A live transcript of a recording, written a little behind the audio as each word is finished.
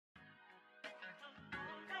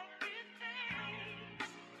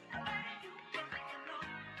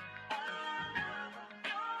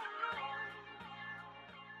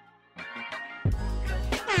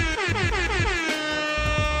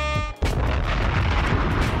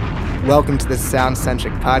Welcome to the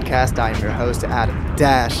Sound-Centric Podcast. I am your host, Adam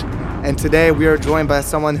Dash. And today we are joined by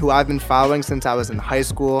someone who I've been following since I was in high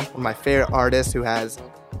school, one of my favorite artists who has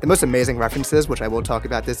the most amazing references, which I will talk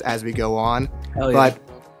about this as we go on. Hell yeah.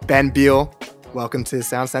 But Ben Beal, welcome to the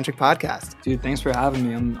Sound-Centric Podcast. Dude, thanks for having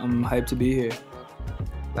me. I'm hyped to be here.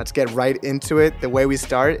 Let's get right into it. The way we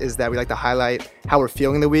start is that we like to highlight how we're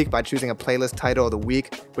feeling the week by choosing a playlist title of the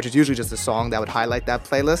week, which is usually just a song that would highlight that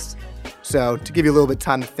playlist. So to give you a little bit of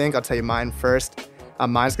time to think, I'll tell you mine first.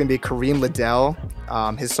 Mine's going to be Kareem Liddell,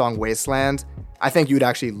 his song Wasteland. I think you would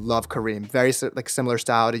actually love Kareem. Very similar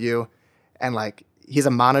style to you. And he's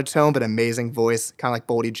a monotone but amazing voice, kind of like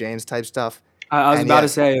Boldy James type stuff. I was about to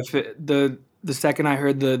say, if the second I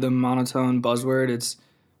heard the monotone buzzword, it's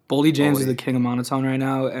Boldy James is the king of monotone right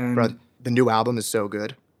now. And bro, the new album is so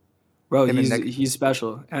good. Bro, he's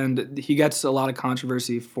special. And he gets a lot of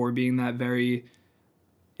controversy for being that very,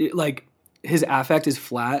 his affect is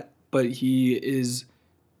flat, but he is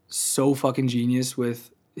so fucking genius with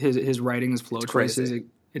his writing, his flow choices.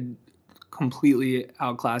 It completely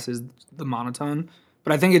outclasses the monotone.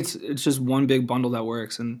 But I think it's just one big bundle that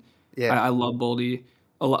works. And I love Boldy.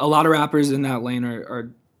 A lot of rappers in that lane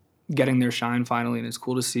are getting their shine finally, and it's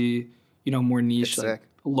cool to see, more niche,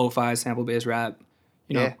 lo-fi sample-based rap,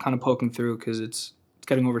 kind of poking through because it's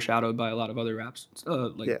getting overshadowed by a lot of other raps,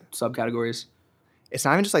 subcategories. It's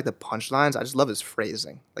not even just the punchlines. I just love his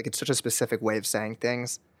phrasing. It's such a specific way of saying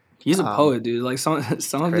things. He's a poet, dude. Some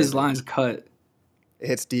of his lines cut. It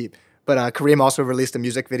hits deep. But Kareem also released a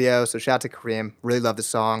music video, so shout out to Kareem. Really love the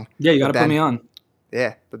song. Yeah, you got to put me on.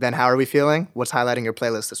 Yeah, but Ben, how are we feeling? What's highlighting your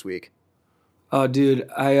playlist this week? Oh, dude,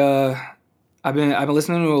 I've been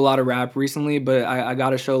listening to a lot of rap recently, but I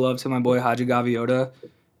gotta show love to my boy Haji Gaviota.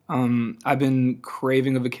 I've been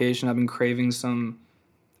craving a vacation. I've been craving some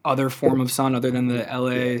other form of sun other than the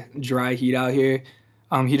LA dry heat out here.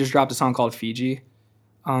 He just dropped a song called Fiji.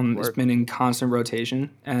 It's been in constant rotation,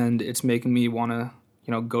 and it's making me want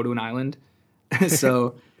to, go to an island.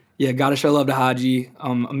 So, yeah, gotta show love to Haji.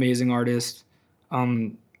 Amazing artist.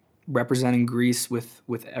 Representing Greece with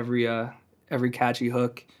every catchy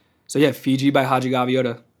hook. So yeah, Fiji by Haji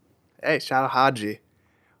Gaviota. Hey, shout out Haji.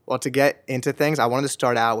 Well, to get into things, I wanted to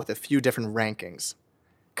start out with a few different rankings.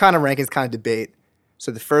 Kind of debate.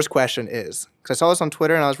 So the first question is, because I saw this on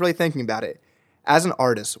Twitter and I was really thinking about it. As an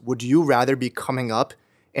artist, would you rather be coming up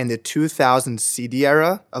in the 2000 CD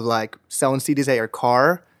era of selling CDs at your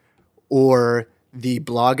car, or the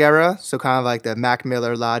blog era, so kind of like the Mac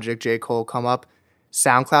Miller, Logic, J. Cole come up,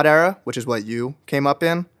 SoundCloud era, which is what you came up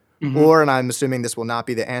in, or, and I'm assuming this will not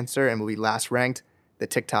be the answer and will be last ranked, the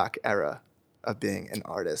TikTok era of being an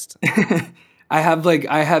artist? I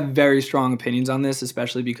have very strong opinions on this,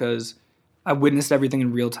 especially because I witnessed everything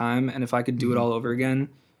in real time, and if I could do it all over again,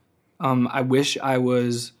 I wish I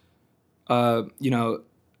was,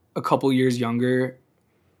 a couple years younger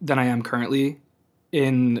than I am currently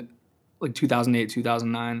in 2008,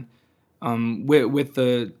 2009. With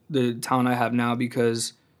the talent I have now,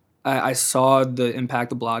 because I saw the impact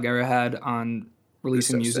the blog era had on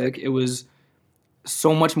releasing music. Sick. It was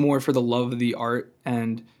so much more for the love of the art,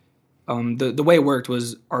 and the way it worked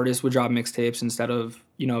was artists would drop mixtapes instead of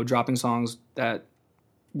dropping songs that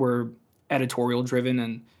were editorial driven,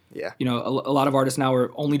 and a lot of artists now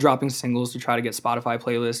are only dropping singles to try to get Spotify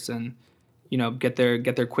playlists and get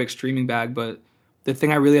their quick streaming bag. But the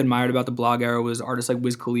thing I really admired about the blog era was artists like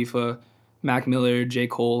Wiz Khalifa, Mac Miller, J.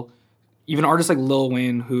 Cole, even artists like Lil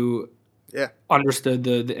Wayne, who understood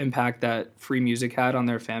the impact that free music had on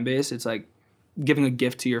their fan base. It's like giving a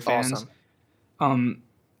gift to your fans. Awesome.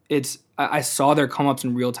 I saw their come-ups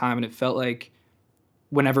in real time, and it felt like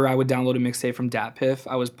whenever I would download a mixtape from DatPiff,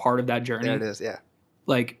 I was part of that journey. There it is, yeah.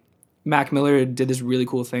 Mac Miller did this really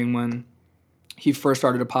cool thing when he first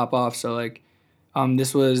started to pop off. So,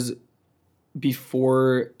 this was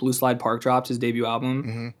before Blue Slide Park dropped his debut album.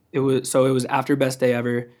 Mm-hmm. It was after Best Day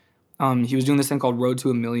Ever. He was doing this thing called Road to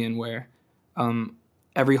a Million, where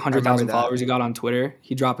every 100,000 followers he got on Twitter,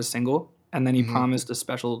 he dropped a single, and then he promised a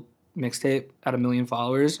special mixtape at 1 million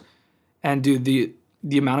followers. And dude,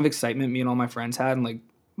 the amount of excitement me and all my friends had, and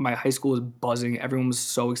my high school was buzzing. Everyone was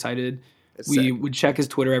so excited. We would check his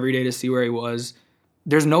Twitter every day to see where he was.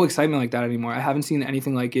 There's no excitement like that anymore. I haven't seen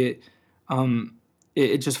anything like it.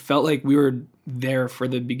 It just felt like we were there for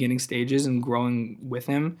the beginning stages and growing with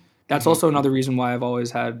him. That's also another reason why I've always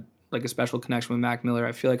had a special connection with Mac Miller.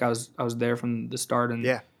 I feel like I was there from the start,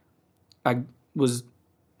 and I was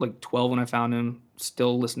 12 when I found him,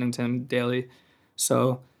 still listening to him daily.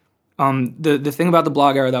 So the thing about the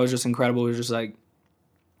blog era that was just incredible was just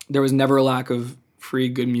there was never a lack of free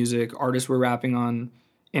good music. Artists were rapping on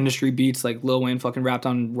industry beats. Like Lil Wayne fucking rapped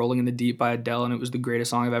on "Rolling in the Deep" by Adele, and it was the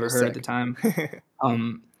greatest song I've ever heard at the Sick.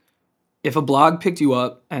 time. If a blog picked you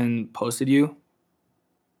up and posted you,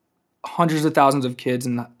 hundreds of thousands of kids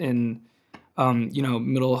in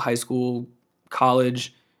middle, high school,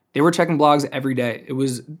 college, they were checking blogs every day. It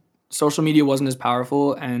was social media wasn't as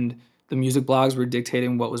powerful, and the music blogs were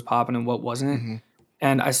dictating what was popping and what wasn't. Mm-hmm.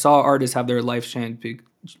 And I saw artists have their lives changed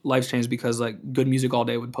because like Good Music All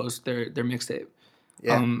Day would post their mixtape.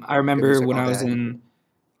 Yeah. I Good remember music when all I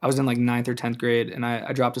was in like 9th or 10th grade, and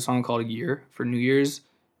I dropped a song called "A Year" for New Year's,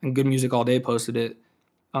 and Good Music All Day posted it.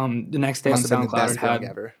 The next It day on must have been the SoundCloud, best feeling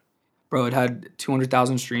ever. it had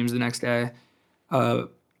 200,000 streams the next day.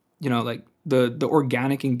 Like the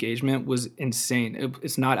organic engagement was insane.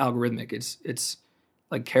 It's not algorithmic. It's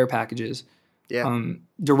like care packages, Yeah.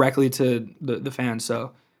 directly to the fans.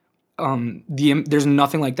 So there's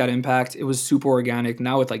nothing like that impact. It was super organic.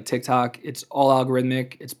 Now with like TikTok, it's all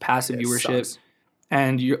algorithmic. It's passive It viewership, sucks.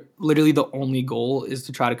 and you're literally the only goal is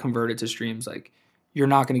to try to convert it to streams. Like you're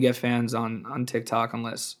not going to get fans on TikTok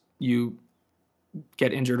unless you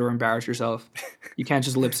get injured or embarrass yourself. You can't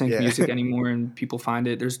just lip sync Yeah. music anymore and people find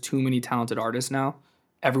it. There's too many talented artists now.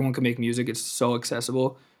 Everyone can make music. It's so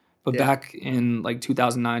accessible. But Yeah. back in like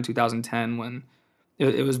 2009, 2010, when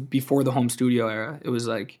it was before the home studio era, it was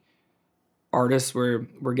like artists were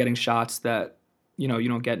getting shots that you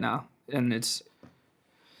don't get now. And it's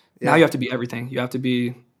now Yeah. you have to be everything. You have to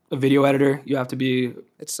be a video editor. You have to be It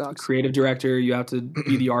a sucks. creative director. You have to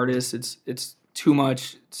be the artist. It's too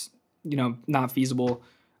much. It's not feasible.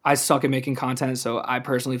 I suck at making content, so I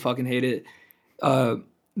personally fucking hate it.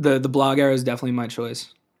 The blog era is definitely my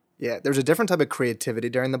choice. Yeah, there was a different type of creativity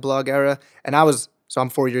during the blog era, and I'm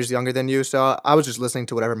 4 years younger than you, so I was just listening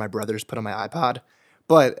to whatever my brothers put on my iPod.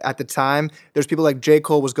 But at the time, there's people like J.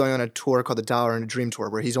 Cole was going on a tour called the Dollar and a Dream Tour,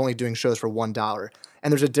 where he's only doing shows for $1.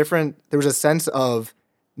 And there was a sense of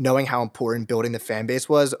knowing how important building the fan base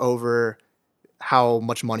was over how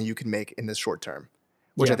much money you can make in this short term,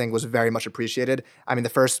 which I Yeah. think was very much appreciated. I mean, the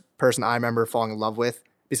first person I remember falling in love with,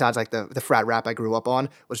 besides like the frat rap I grew up on,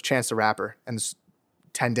 was Chance the Rapper. And this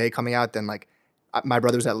 10 Day coming out, then like my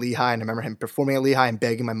brother was at Lehigh, and I remember him performing at Lehigh and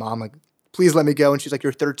begging my mom, like, please let me go. And she's like,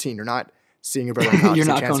 you're 13. You're not seeing your brother in college. You're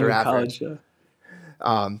See not Chance going the to Rapper. college. Yeah.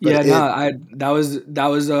 But Yeah, no, that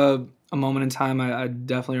was a moment in time I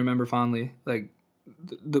definitely remember fondly. Like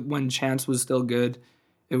when Chance was still good,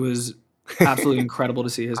 it was absolutely incredible to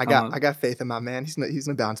see his I come up. got faith in my man. He's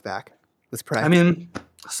gonna bounce back. Let's pray. I mean,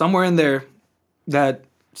 somewhere in there, that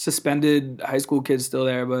suspended high school kid's still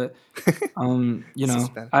there, but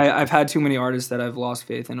Suspend. I've had too many artists that I've lost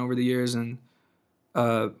faith in over the years, and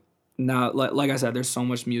now, like I said, there's so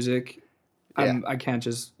much music. Yeah. I can't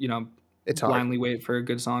just It's hard. blindly wait for a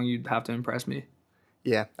good song. You'd have to impress me.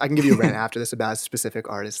 Yeah, I can give you a rant after this about a specific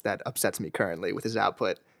artist that upsets me currently with his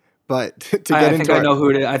output. But to get I think into I our know who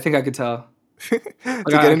it is. I think I could tell. to Like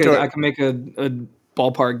get into I our can make a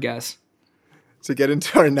ballpark guess. to get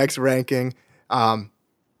into our next ranking,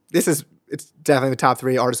 it's definitely the top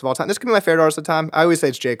 3 artists of all time. This could be my favorite artist of all time. I always say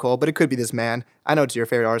it's J. Cole, but it could be this man. I know it's your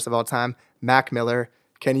favorite artist of all time, Mac Miller.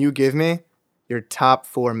 Can you give me your top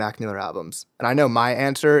 4 Mac Miller albums? And I know my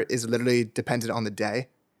answer is literally dependent on the day,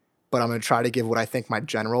 but I'm going to try to give what I think my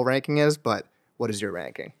general ranking is. But what is your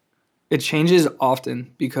ranking? It changes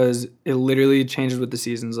often because it literally changes with the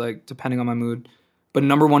seasons, like depending on my mood. But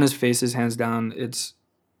number 1 is Faces, hands down. It's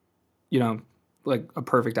like a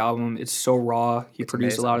perfect album. It's so raw. He It's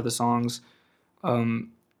produced a amazing. lot of the songs.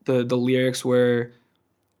 The lyrics were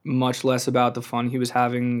much less about the fun he was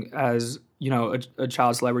having as a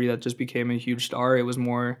child celebrity that just became a huge star. It was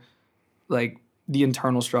more like the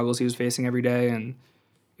internal struggles he was facing every day, and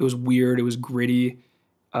it was weird. It was gritty.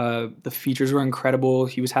 The features were incredible.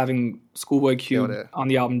 He was having Schoolboy Killed Q it. on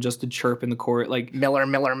the album just to chirp in the court. Like Miller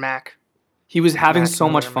Mac. he was having Mac so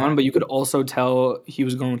much Miller, fun, Mac. but you could also tell he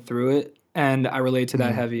was going through it, and I relate to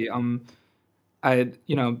that heavy.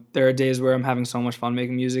 There are days where I'm having so much fun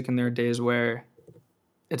making music, and there are days where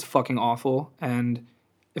it's fucking awful. And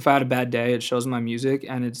if I had a bad day, it shows in my music,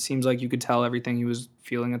 and it seems like you could tell everything he was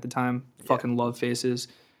feeling at the time. Fucking love Faces.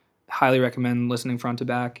 Highly recommend listening front to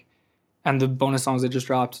back. And the bonus songs that just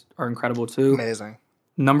dropped are incredible too. Amazing.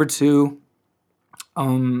 Number 2,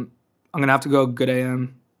 I'm gonna have to go Good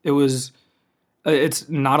AM. It's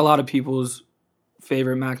not a lot of people's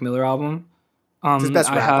favorite Mac Miller album. It's his best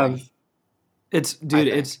I rapping. have, it's I dude,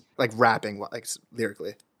 think. it's like rapping, like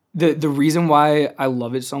lyrically. the reason why I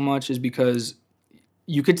love it so much is because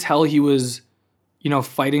you could tell he was,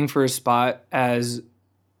 fighting for a spot as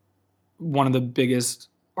one of the biggest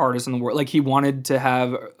artists in the world. Like he wanted to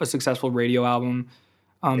have a successful radio album.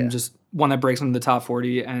 Yeah. Just one that breaks into the top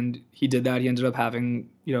 40, and he did that. He ended up having,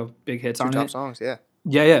 big hits Two on top it. songs, yeah.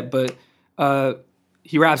 Yeah, but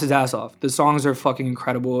he raps his ass off. The songs are fucking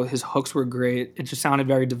incredible. His hooks were great. It just sounded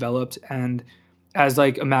very developed. And as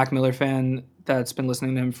like a Mac Miller fan that's been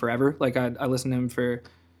listening to him forever, like I listened to him for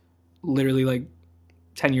literally like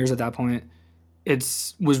 10 years at that point.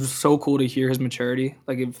 Was so cool to hear his maturity.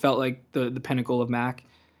 Like it felt like the pinnacle of Mac.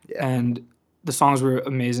 Yeah. And the songs were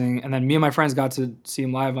amazing. And then me and my friends got to see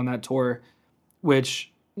him live on that tour,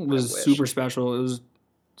 which was super special. It was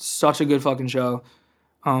such a good fucking show.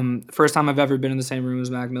 First time I've ever been in the same room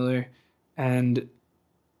as Mac Miller, and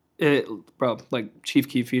bro, like Chief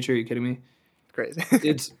Keef feature. Are you kidding me? Crazy.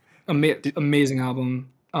 It's amazing album.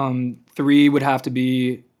 3 would have to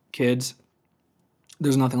be Kids.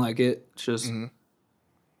 There's nothing like it. It's just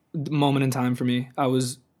the moment in time for me.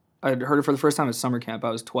 I'd heard it for the first time at summer camp.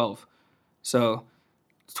 I was 12, so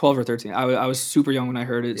 12 or 13. I was super young when I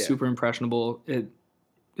heard it. Yeah. Super impressionable. It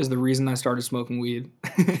is the reason I started smoking weed.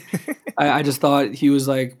 I just thought he was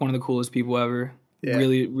like one of the coolest people ever. Yeah.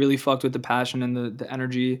 Really, really fucked with the passion and the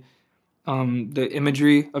energy, the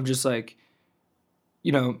imagery of just like,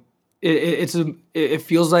 it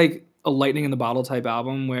feels like a lightning in the bottle type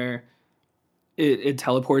album where it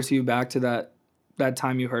teleports you back to that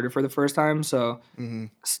time you heard it for the first time. So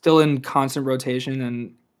still in constant rotation,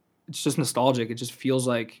 and it's just nostalgic. It just feels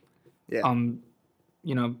like,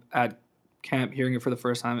 at camp hearing it for the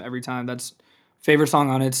first time every time. That's favorite song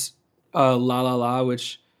on it's La La La,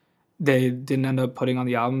 which they didn't end up putting on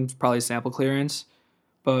the album. It's probably sample clearance,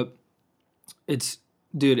 but it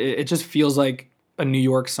just feels like a New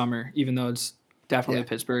York summer, even though it's definitely a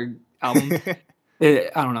Pittsburgh album. I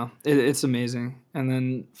don't know. It's amazing. And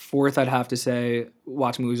then 4th, I'd have to say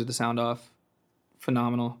Watch Movies with the Sound Off.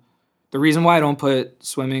 Phenomenal. The reason why I don't put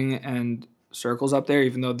Swimming and Circles up there,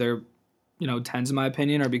 even though they're, 10s in my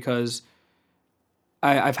opinion, are because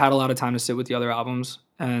I've had a lot of time to sit with the other albums.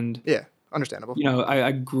 And, yeah, understandable.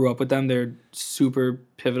 I grew up with them. They're super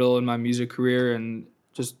pivotal in my music career and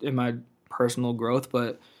just in my personal growth.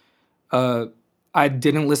 But I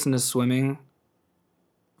didn't listen to Swimming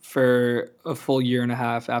for a full year and a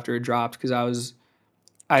half after it dropped because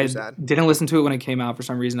I didn't listen to it when it came out for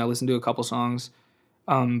some reason. I listened to a couple songs,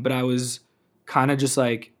 but I was kind of just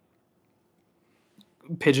like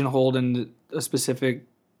pigeonholed in a specific,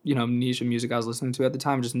 niche of music I was listening to at the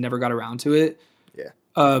time. Just never got around to it. Yeah.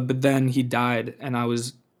 But then he died, and I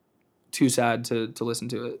was too sad to listen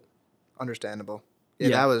to it. Understandable. Yeah,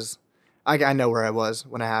 that was. I know where I was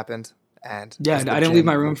when it happened, and I didn't leave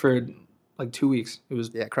my room for like 2 weeks. It was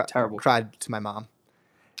terrible. Cried to my mom,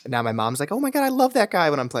 and now my mom's like, "Oh my god, I love that guy."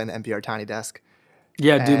 When I'm playing the NPR Tiny Desk.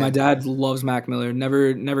 Yeah, dude, my dad loves Mac Miller.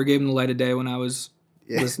 Never gave him the light of day when I was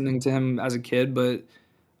listening to him as a kid, but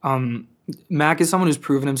Mac is someone who's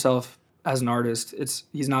proven himself as an artist.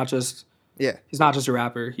 He's not just a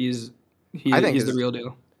rapper. He's the real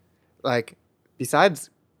deal. Like, besides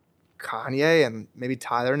Kanye and maybe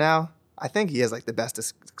Tyler now, I think he has like the best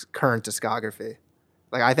current discography.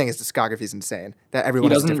 Like, I think his discography is insane. That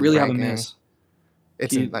everyone he doesn't really ranking. have a miss.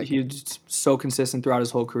 He's so consistent throughout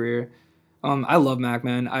his whole career. I love Mac,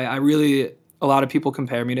 man. I really, a lot of people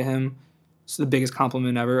compare me to him. It's the biggest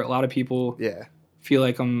compliment ever. A lot of people feel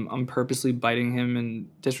like I'm purposely biting him and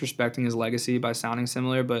disrespecting his legacy by sounding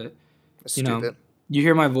similar, but you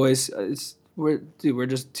hear my voice. We're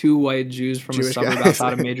just 2 white Jews from a suburb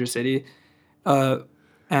outside of a major city,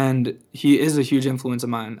 and he is a huge influence of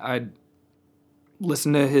mine. I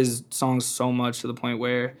listen to his songs so much to the point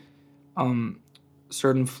where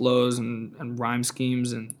certain flows and rhyme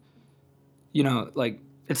schemes and like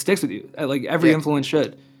it sticks with you. Like every influence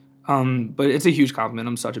should. But it's a huge compliment.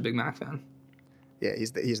 I'm such a big Mac fan. Yeah,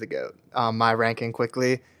 he's the GOAT. My ranking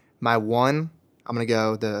quickly. My 1, I'm gonna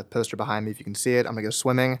go the poster behind me if you can see it. I'm gonna go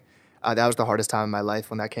Swimming. That was the hardest time in my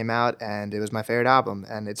life when that came out, and it was my favorite album,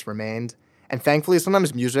 and it's remained. And thankfully,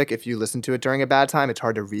 sometimes music, if you listen to it during a bad time, it's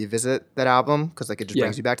hard to revisit that album because like it just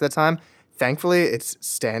brings you back to that time. Thankfully, it's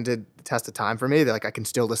standed the test of time for me. That like I can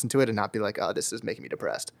still listen to it and not be like, oh, this is making me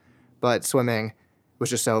depressed. But Swimming was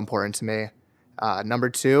just so important to me. Number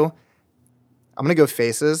 2, I'm gonna go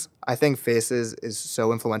Faces. I think Faces is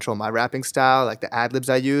so influential in my rapping style. Like the ad libs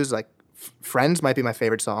I use, like Friends might be my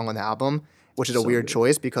favorite song on the album, which is a weird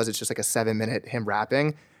choice because it's just like a 7-minute him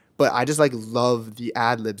rapping. But I just like love the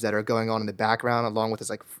ad libs that are going on in the background along with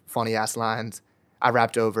his like funny ass lines. I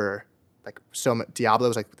rapped over like so much. Diablo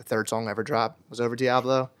was like the 3rd song I ever dropped was over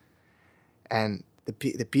Diablo, and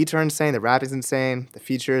the beats are insane. The rapping's insane. The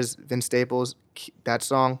features, Vince Staples, that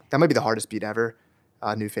song that might be the hardest beat ever.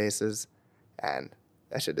 New Faces, and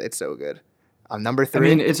it's so good. Number 3.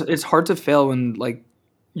 I mean, it's hard to fail when like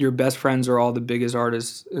your best friends are all the biggest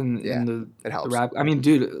artists in Yeah, it the helps. rap. I mean,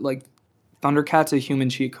 dude, like Thundercat's a human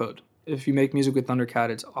cheat code. If you make music with Thundercat,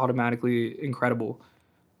 it's automatically incredible.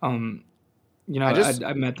 Um, I just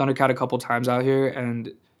I met Thundercat a couple times out here,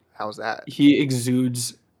 and how's that? he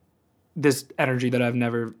exudes this energy that I've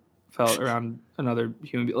never felt around another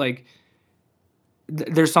human being. Like,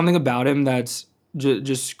 there's something about him that's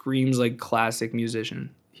just screams like classic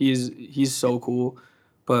musician. He's so cool,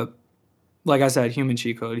 but like I said, human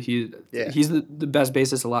cheat code. Yeah. He's the best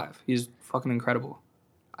bassist alive. He's fucking incredible.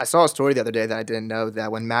 I saw a story the other day that I didn't know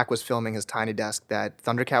that when Mac was filming his Tiny Desk, that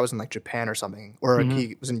Thundercat was in like Japan or something, or like Hmm.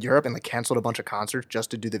 he was in Europe and like canceled a bunch of concerts just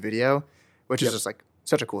to do the video, which is Yep. just like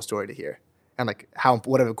such a cool story to hear. And like how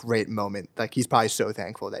what a great moment. Like he's probably so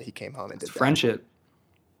thankful that he came home and It's did that. friendship.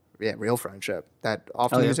 Yeah, real friendship. That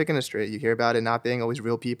often Hell in the yeah. music industry you hear about it not being always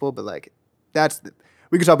real people, but like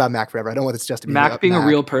we could talk about Mac forever. I don't want this just to be Mac being a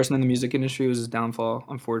real Mac. person in the music industry was his downfall,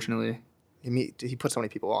 unfortunately. He put so many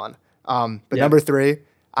people on. But Yeah. number three,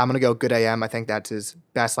 I'm gonna go Good AM. I think that's his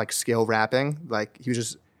best like skill rapping. Like he was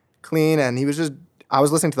just clean and he was just. I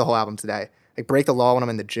was listening to the whole album today. Like Break the Law when I'm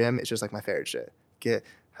in the gym. It's just like my favorite shit. Get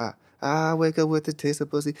I wake up with the taste of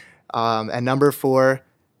pussy. And number four,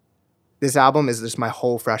 this album is just my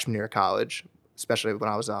whole freshman year of college, especially when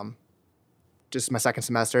I was just my second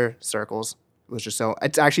semester. Circles it was just so.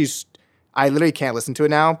 It's actually. I literally can't listen to it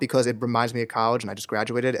now because it reminds me of college and I just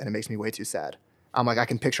graduated and it makes me way too sad. I'm like I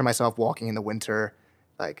can picture myself walking in the winter,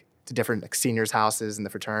 like to different like seniors' houses in the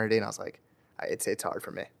fraternity, and I was like, it's hard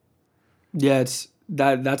for me. Yeah, it's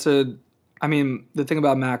that's a I mean, the thing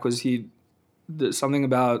about Mac was something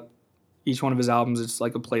about each one of his albums, it's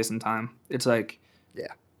like a place and time. It's like Yeah,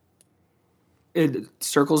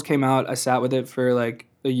 Circles came out, I sat with it for like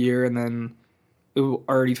a year and then it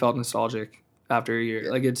already felt nostalgic after a year. yeah.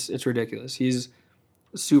 Like it's ridiculous. He's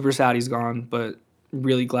super sad he's gone, but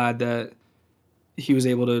really glad that he was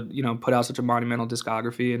able to, put out such a monumental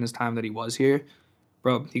discography in his time that he was here.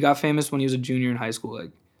 Bro, he got famous when he was a junior in high school.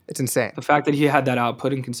 Like It's insane. the fact that he had that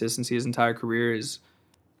output and consistency his entire career is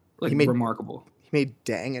like He made remarkable. he made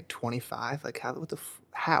Dang at 25. Like how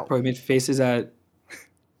Bro, he made faces at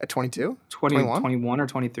at 22, 20, 21? 21 or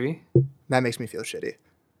 23. That makes me feel shitty.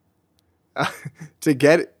 To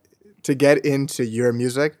get into your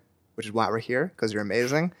music, which is why we're here, because you're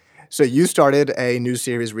amazing. So you started a new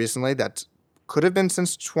series recently that could have been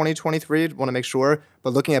since 2023. Want to make sure,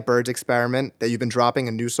 but looking at Bird's experiment, that you've been dropping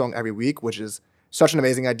a new song every week, which is such an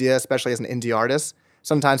amazing idea, especially as an indie artist.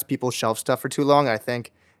 Sometimes people shelf stuff for too long. And I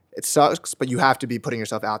think it sucks, but you have to be putting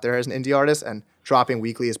yourself out there as an indie artist, and dropping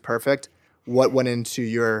weekly is perfect. What went into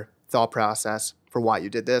your thought process for why you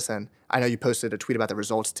did this? And I know you posted a tweet about the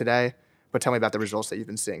results today, but tell me about the results that you've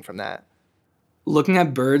been seeing from that. Looking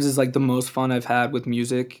at birds is like the most fun I've had with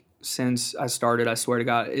music since I started. I swear to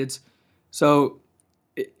God, it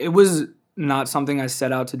was not something I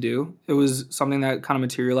set out to do. It was something that kind of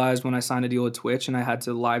materialized when I signed a deal with Twitch and I had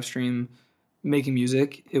to live stream making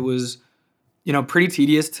music. It was, pretty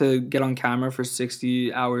tedious to get on camera for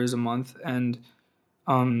 60 hours a month and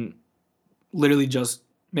um, literally just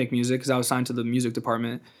make music because I was signed to the music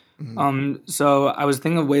department. Mm-hmm. So I was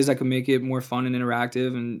thinking of ways I could make it more fun and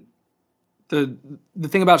interactive. And the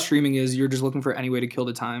thing about streaming is you're just looking for any way to kill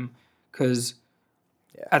the time because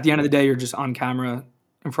Yeah. at the end of the day, you're just on camera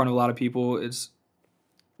in front of a lot of people.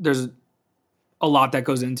 There's a lot that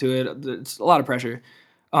goes into it. It's a lot of pressure.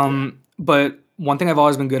 But one thing I've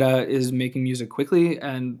always been good at is making music quickly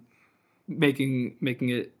and making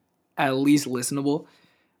it at least listenable.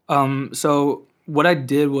 So what I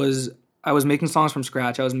did was I was making songs from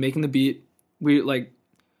scratch. I was making the beat.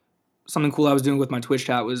 Something cool I was doing with my Twitch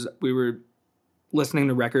chat was we were listening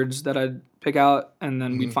to records that I'd pick out, and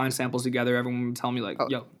then we'd Mm-hmm. find samples together. Everyone would tell me like, Oh,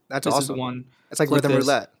 "Yo, that's this is the awesome. one." It's like Flip rhythm this.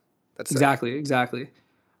 roulette. That's sick. Exactly.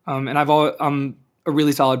 And I'm a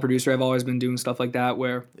really solid producer. I've always been doing stuff like that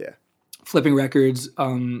where Yeah. flipping records,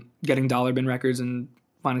 getting dollar bin records and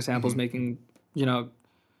finding samples, Mm-hmm. making,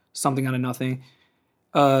 something out of nothing.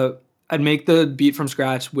 I'd make the beat from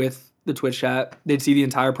scratch with the Twitch chat. They'd see the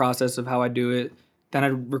entire process of how I do it. Then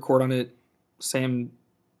I'd record on it, same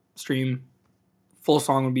stream. Full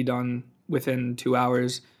song would be done within 2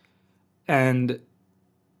 hours. And,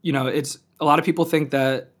 it's a lot of people think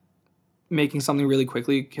that making something really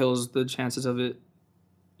quickly kills the chances of it,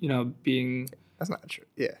 being That's not true.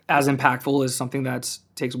 Yeah. as impactful as something that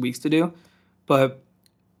takes weeks to do. But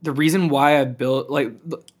the reason why I built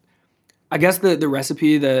I guess the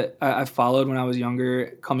recipe that I followed when I was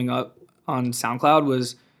younger coming up on SoundCloud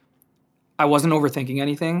was I wasn't overthinking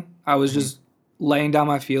anything. I was just laying down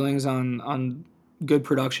my feelings on good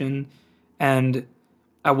production, and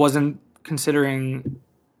I wasn't considering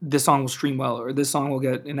this song will stream well or this song will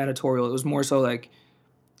get an editorial. It was more so like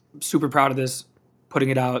super proud of this, putting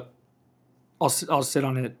it out. I'll sit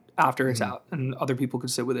on it after it's out, and other people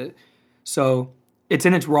could sit with it. So it's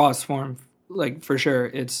in its rawest form, like for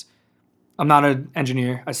sure. I'm not an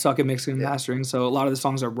engineer. I suck at mixing and mastering, so a lot of the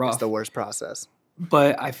songs are rough. It's the worst process.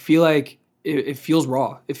 But I feel like it feels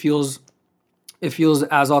raw. It feels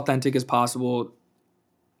as authentic as possible.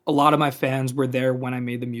 A lot of my fans were there when I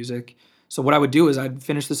made the music. So what I would do is I'd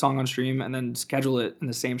finish the song on stream and then schedule it in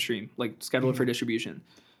the same stream, like schedule it for distribution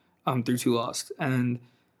through Too Lost. And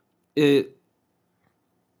it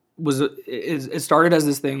started as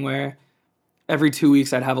this thing where every 2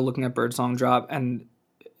 weeks I'd have a Looking at Bird song drop, and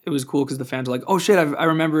it was cool because the fans were like, "Oh shit, I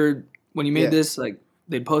remember when you made this." Like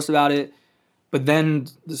they'd post about it, but then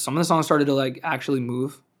some of the songs started to like actually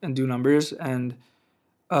move and do numbers, and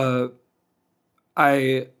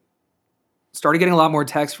I started getting a lot more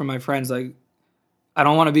texts from my friends like, "I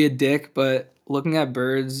don't want to be a dick, but Looking at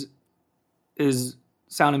Birds is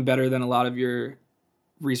sounding better than a lot of your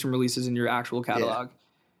recent releases in your actual catalog,"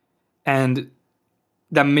 and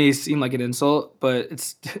that may seem like an insult, but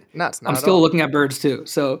it's not I'm still looking at birds too.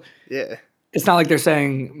 So yeah, it's not like they're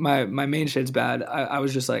saying my main shit's bad. I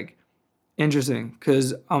was just like, interesting,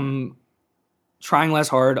 because I'm trying less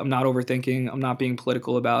hard. I'm not overthinking. I'm not being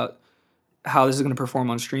political about how this is going to perform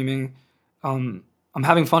on streaming. I'm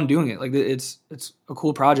having fun doing it. Like it's a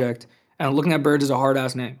cool project. And Looking at Birds is a hard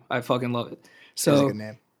ass name. I fucking love it. So it's a good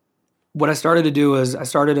name. What I started to do is I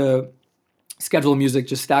started to schedule music,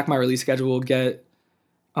 just stack my release schedule, get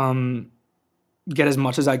as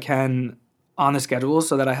much as I can on the schedule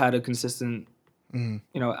so that I had a consistent,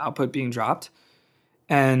 output being dropped.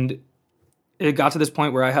 And it got to this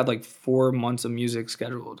point where I had like 4 months of music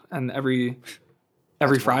scheduled, and every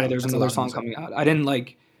Friday there's another song coming out. I didn't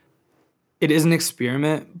like, it is an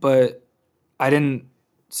experiment, but I didn't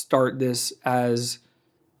start this as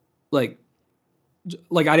like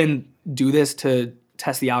I didn't do this to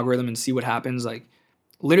test the algorithm and see what happens. Like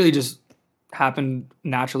literally just happened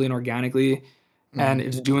naturally and organically, and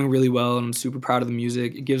it's doing really well, and I'm super proud of the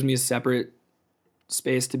music. It gives me a separate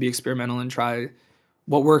space to be experimental and try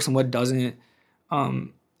what works and what doesn't.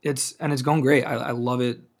 It's going great. I love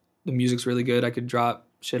it. The music's really good. I could drop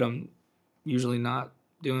shit I'm usually not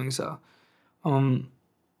doing. So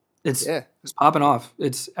it's popping off.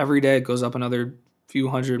 It's every day it goes up another few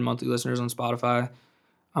hundred monthly listeners on Spotify.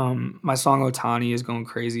 My song Otani is going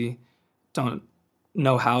crazy. Don't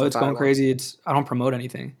know how it's going crazy. I don't promote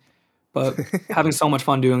anything, but having so much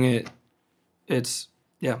fun doing it. It's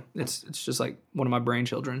just like one of my brain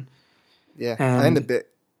children. Yeah, and I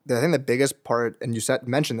think the biggest part, and you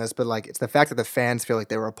mentioned this, but like it's the fact that the fans feel like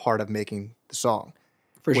they were a part of making the song,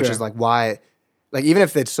 which is like why, like even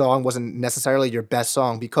if the song wasn't necessarily your best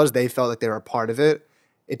song, because they felt like they were a part of it,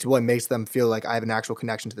 it's what makes them feel like I have an actual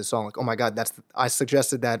connection to the song. Like, oh my god, I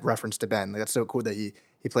suggested that reference to Ben. Like that's so cool that he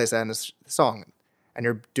plays that in his song, and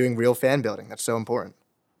you're doing real fan building. That's so important.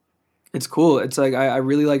 It's cool. It's like I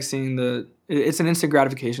really like seeing it's an instant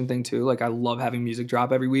gratification thing too. Like I love having music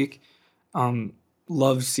drop every week.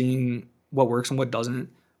 Love seeing what works and what doesn't.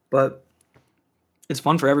 But it's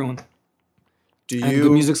fun for everyone. And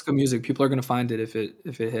good music's good music. People are gonna find it if it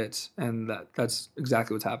hits, and that's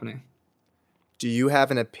exactly what's happening. Do you have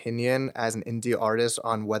an opinion as an indie artist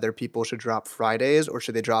on whether people should drop Fridays or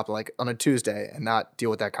should they drop like on a Tuesday and not deal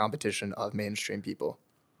with that competition of mainstream people?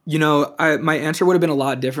 My answer would have been a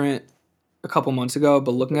lot different a couple months ago,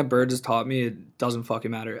 but Looking at Birds has taught me it doesn't fucking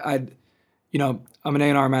matter. I'm an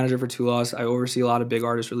A&R manager for Too Lost. I oversee a lot of big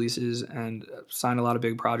artist releases and sign a lot of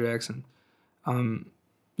big projects, and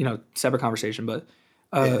separate conversation, but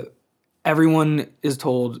everyone is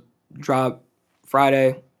told drop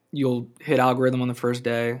Friday, you'll hit algorithm on the first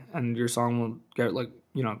day, and your song will get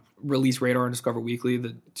release radar and Discover Weekly,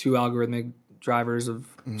 the two algorithmic drivers of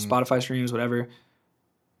Spotify streams, whatever.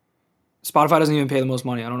 Spotify doesn't even pay the most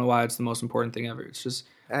money. I don't know why it's the most important thing ever. It's just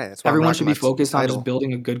everyone should be focused on just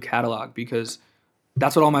building a good catalog, because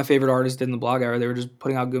that's what all my favorite artists did in the blog era. They were just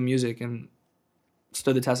putting out good music and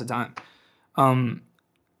stood the test of time.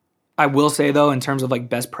 I will say though, in terms of like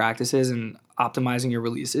best practices and optimizing your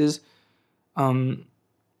releases, it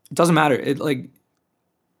doesn't matter.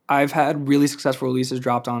 I've had really successful releases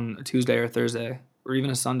dropped on a Tuesday or a Thursday or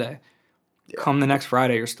even a Sunday. Yeah. Come the next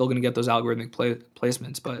Friday, you're still going to get those algorithmic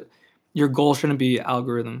placements, but your goal shouldn't be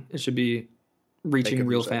algorithm. It should be reaching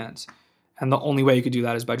real fans. And the only way you could do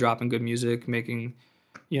that is by dropping good music, making,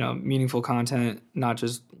 meaningful content, not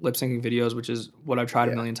just lip syncing videos, which is what I've tried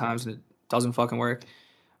a million times and it doesn't fucking work.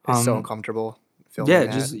 It's so uncomfortable filming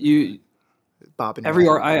that. Just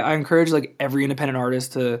I encourage like every independent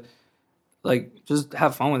artist to Like, just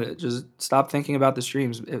have fun with it. Just stop thinking about the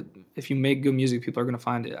streams. If you make good music, people are gonna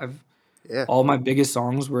find it. Yeah. All my biggest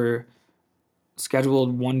songs were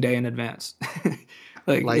scheduled one day in advance.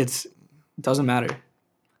 Like, Like it doesn't matter.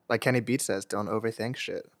 like Kenny Beats says, don't overthink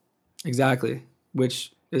shit. Exactly,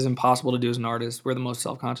 which is impossible to do as an artist. We're the most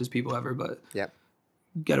self-conscious people ever, but Yep.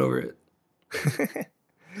 get over it.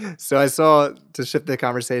 So I saw, to shift the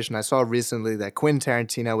conversation, I saw recently that Quentin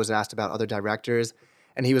Tarantino was asked about other directors,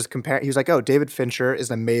 and he was comparing. He was like, "Oh, David Fincher is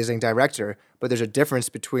an amazing director, but there's a difference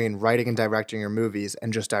between writing and directing your movies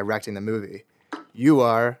and just directing the movie. You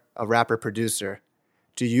are a rapper producer.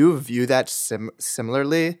 Do you view that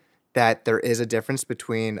similarly? That there is a difference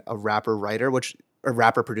between a rapper writer, which a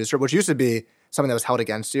rapper producer, which used to be something that was held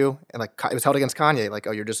against you, and like it was held against Kanye, like,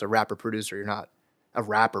 oh, you're just a rapper producer, you're not a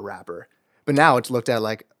rapper. But now it's looked at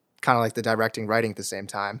like kind of like the directing, writing at the same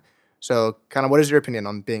time. So, kind of, what is your opinion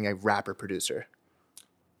on being a rapper producer?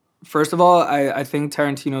 First of all, I think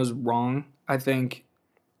Tarantino's wrong. I think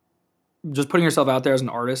just putting yourself out there as an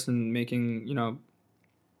artist and making,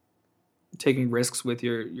 taking risks with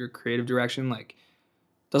your creative direction, like,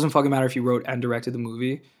 doesn't fucking matter if you wrote and directed the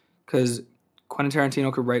movie, because Quentin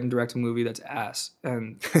Tarantino could write and direct a movie that's ass,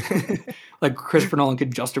 and like Christopher Nolan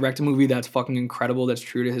could just direct a movie that's fucking incredible, that's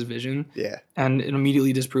true to his vision, Yeah, and it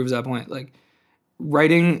immediately disproves that point. Like,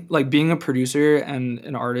 writing, like, being a producer and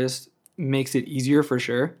an artist makes it easier for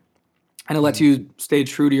sure, and it lets you stay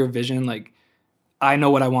true to your vision. Like, I know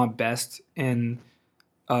what I want best in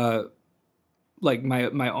uh like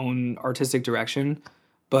my own artistic direction.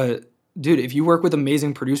 But dude, if you work with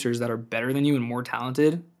amazing producers that are better than you and more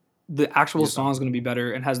talented, the actual you song don't. is going to be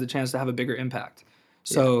better and has the chance to have a bigger impact.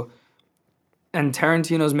 Yeah, So, and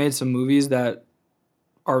Tarantino's made some movies that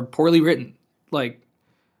are poorly written. Like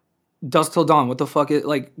Dusk Till Dawn, what the fuck is,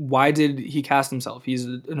 like, why did he cast himself? He's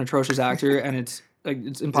an atrocious actor, and it's like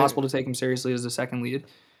it's impossible to take him seriously as the second lead.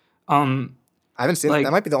 Um I haven't seen it. That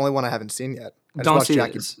like, might be the only one I haven't seen yet. I just don't watched see it.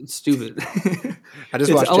 Jackie. It's stupid. I just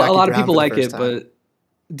It's watched a Jackie lot of Brown people for the like first it, time. but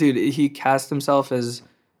dude, he cast himself as,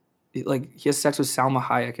 like, he has sex with Salma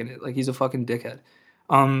Hayek in it. Like, he's a fucking dickhead.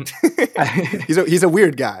 Um, He's a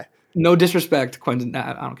weird guy. no disrespect, Quentin.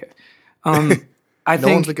 Nah, I don't care. I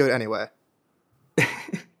Nolan's the think goat anyway.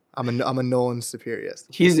 I'm a Nolan superiorist.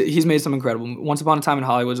 he's made some incredible. Once Upon a Time in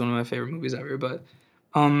Hollywood is one of my favorite movies ever. But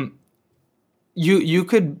you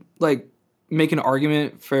could, like, make an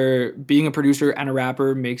argument for being a producer and a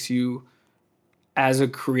rapper makes you, as a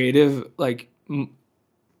creative, like,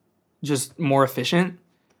 just more efficient. Yeah,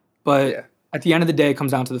 But at the end of the day, it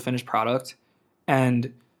comes down to the finished product.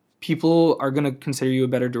 And people are going to consider you a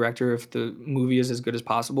better director if the movie is as good as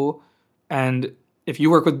possible. And if you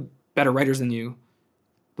work with better writers than you,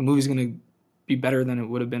 the movie's going to be better than it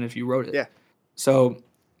would have been if you wrote it. yeah, So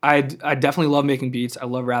I definitely love making beats. I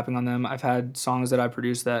love rapping on them. I've had songs that I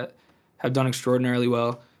produced that have done extraordinarily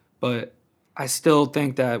well. But I still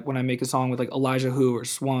think that when I make a song with, like, Elijah Who or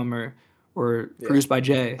Swum or yeah, produced by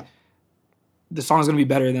Jay, the song's going to be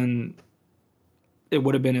better than it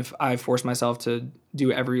would have been if I forced myself to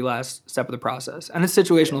do every last step of the process. And it's yeah,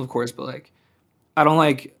 situational, of course, but, like, I don't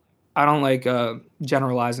like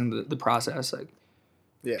generalizing the process. Like,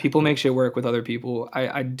 yeah. people make shit work with other people.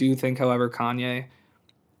 I do think, however, Kanye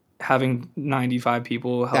having 95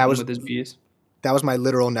 people help That him was with his beats. that was my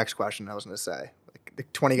literal next question. I was gonna say, like, the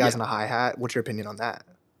 20 guys Yeah. in a hi hat. What's your opinion on that?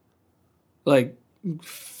 Like,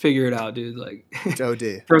 figure it out, dude. Like, It's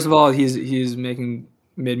OD. first of all, he's making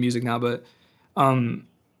mid music now, but um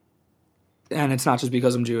and it's not just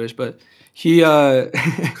because I'm Jewish, but he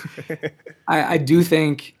I do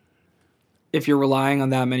think if you're relying on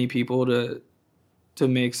that many people to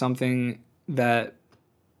make something that,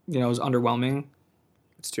 is underwhelming,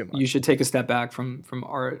 It's too you much. should take a step back from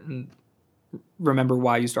art and remember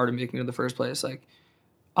why you started making it in the first place. Like,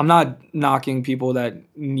 I'm not knocking people that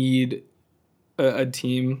need a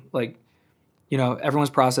team. Like, everyone's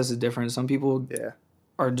process is different. Some people Yeah,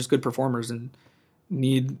 are just good performers and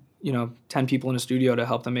need, 10 people in a studio to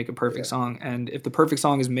help them make a perfect yeah. song. And if the perfect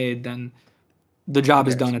song is made, then the Who job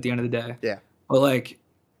is cares? done at the end of the day. Yeah, But, like,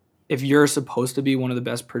 if you're supposed to be one of the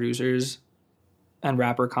best producers and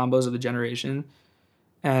rapper combos of the generation,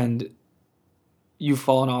 and you've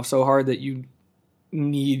fallen off so hard that you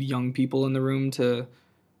need young people in the room to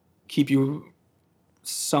keep you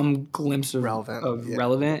some glimpse relevant. of Yeah,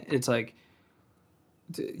 relevant, it's like,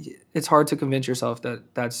 it's hard to convince yourself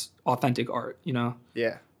that that's authentic art.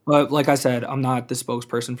 yeah, But like I said, I'm not the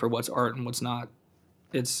spokesperson for what's art and what's not.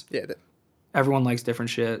 It's yeah. Everyone likes different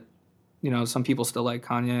shit. Some people still like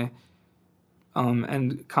Kanye.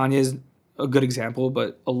 And Kanye is a good example,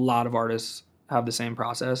 but a lot of artists have the same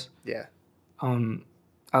process. Yeah. Um,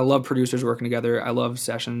 I love producers working together. I love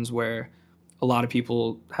sessions where a lot of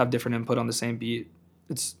people have different input on the same beat.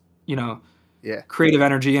 It's, you know, Yeah. creative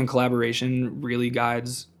energy and collaboration really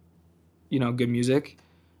guides, good music.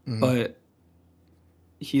 But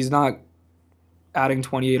he's not adding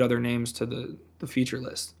 28 other names to the feature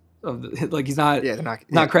list of the like he's not Yeah, they're not.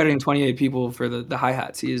 not Yeah, crediting 28 people for the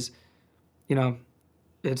hi-hats. He's, you know,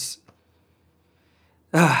 it's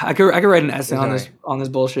I could write an essay he's annoying. on this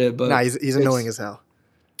bullshit, Nah, but he's annoying as hell.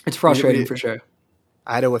 it's We, frustrating we for sure.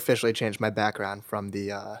 I had to officially change my background from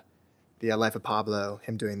the Life of Pablo,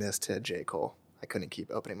 him doing this, to J. Cole. I couldn't keep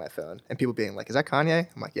opening my phone. And people being like, is that Kanye?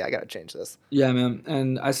 I'm like, yeah, I got to change this. Yeah, man.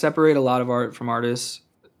 And I separate a lot of art from artists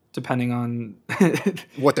depending on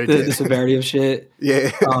What they the did. severity of shit.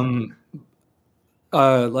 Yeah. Um,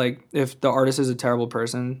 like if the artist is a terrible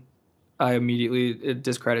person, it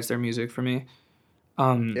discredits their music for me.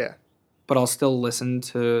 Yeah. But I'll still listen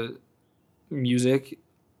to music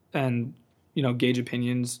and gauge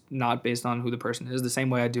opinions not based on who the person is, the same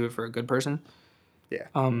way I do it for a good person. Yeah.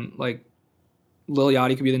 Like Lil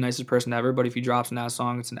Yachty could be the nicest person ever, but if he drops an ass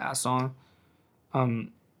song, it's an ass song.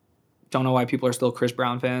 Don't know why people are still Chris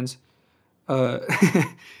Brown fans. Uh,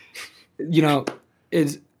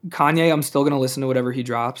 it's Kanye. I'm still gonna listen to whatever he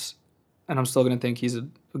drops, and I'm still gonna think he's a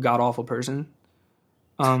god awful person.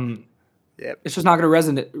 Yep. It's just not gonna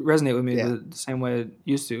resonate with me Yeah. the same way it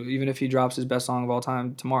used to. Even if he drops his best song of all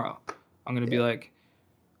time tomorrow, I'm gonna be like,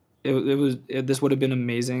 this would have been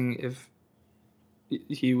amazing if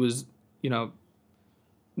he was,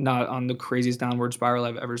 not on the craziest downward spiral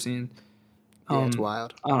I've ever seen. Yeah, it's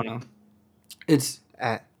wild. I don't know. It's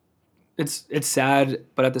sad,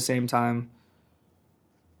 but at the same time,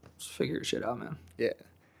 just figure your shit out, man. Yeah.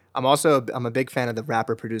 I'm a big fan of the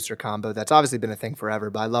rapper producer combo. That's obviously been a thing forever,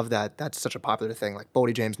 but I love that that's such a popular thing. Like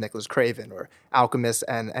Boldy James, Nicholas Craven, or Alchemist,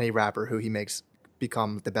 and any rapper who he makes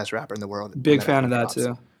become the best rapper in the world. Big fan of that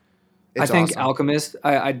too. It's I think awesome. Alchemist.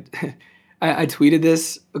 I tweeted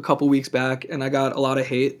this a couple weeks back, and I got a lot of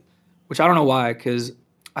hate, which I don't know why, because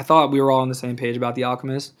I thought we were all on the same page about the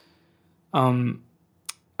Alchemist.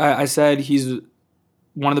 I said he's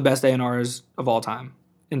one of the best A&Rs of all time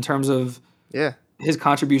in terms of his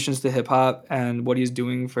contributions to hip hop and what he's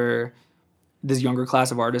doing for this younger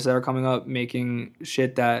class of artists that are coming up, making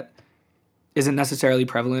shit that isn't necessarily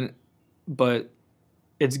prevalent, but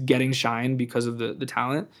it's getting shine because of the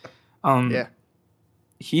talent.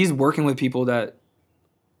 He's working with people that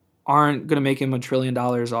aren't gonna make him $1 trillion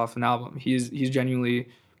off an album. He's genuinely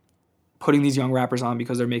putting these young rappers on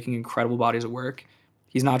because they're making incredible bodies of work.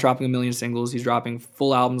 He's not dropping a million singles. He's dropping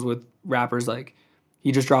full albums with rappers. Like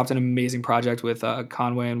he just dropped an amazing project with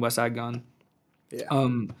Conway and West Side Gun. Yeah.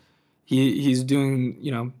 He's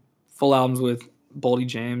doing full albums with Boldy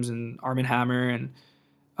James and Armand Hammer, and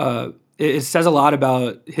it says a lot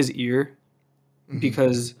about his ear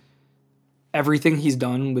because everything he's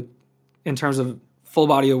done in terms of full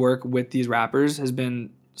body of work with these rappers has been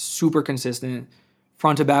super consistent,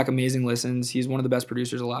 front to back, amazing listens. He's one of the best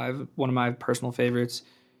producers alive, one of my personal favorites.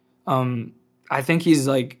 I think he's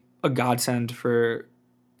like a godsend for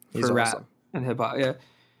rap awesome. and hip hop. Yeah.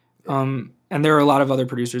 And there are a lot of other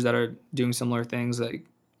producers that are doing similar things. Like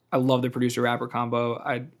I love the producer rapper combo.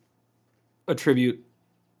 I attribute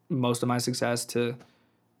most of my success to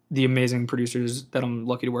the amazing producers that I'm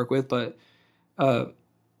lucky to work with, but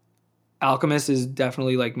Alchemist is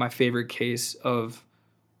definitely like my favorite case of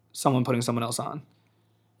someone putting someone else on.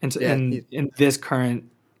 And in this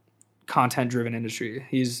current content-driven industry,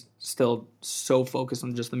 he's still so focused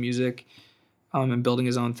on just the music and building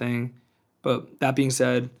his own thing. But that being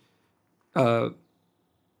said, got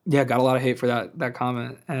a lot of hate for that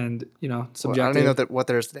comment, and subjective. Well, I don't even know what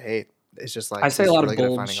there is to hate. It's just like I say a lot really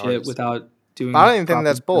of bold shit artists without doing. I don't even think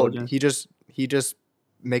that's bold. Diligence. He just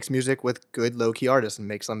makes music with good low key artists and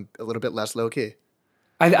makes them a little bit less low key.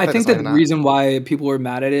 I think that the reason why people were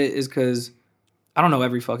mad at it is because I don't know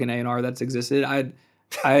every fucking A&R that's existed. I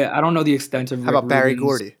don't know the extent of. How about Barry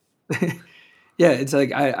Gordy? Yeah, it's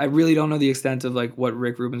like I really don't know the extent of like what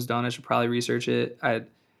Rick Rubin's done. I should probably research it. I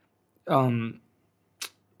know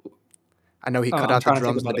he cut out the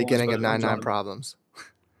drums in the beginning of 99 Problems.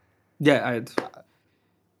 Yeah,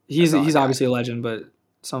 he's obviously a legend, but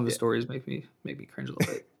some of his stories make me cringe a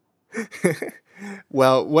little bit.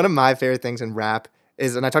 Well, one of my favorite things in rap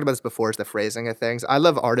is, and I talked about this before, is the phrasing of things. I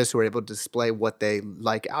love artists who are able to display what they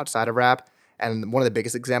like outside of rap, and one of the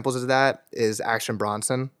biggest examples of that is Action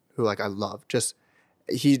Bronson, who like I love. Just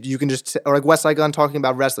you can just, or like West Side Gun talking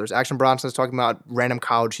about wrestlers. Action Bronson's talking about random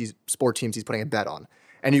college sport teams he's putting a bet on,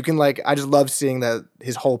 and you can I just love seeing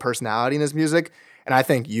his whole personality in his music, and I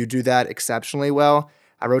think you do that exceptionally well.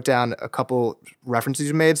 I wrote down a couple references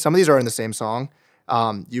you made. Some of these are in the same song.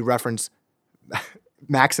 You reference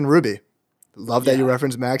Max and Ruby. Love that you Yeah.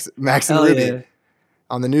 reference Max and Hell Ruby yeah.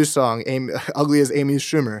 on the new song, "Ugly as Amy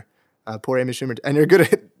Schumer." Poor Amy Schumer. And you're good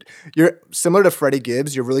at, you're similar to Freddie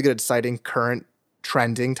Gibbs. You're really good at citing current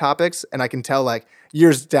trending topics, and I can tell like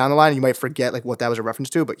years down the line you might forget like what that was a reference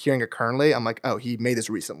to, but hearing it currently, I'm like, oh, he made this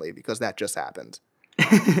recently because that just happened,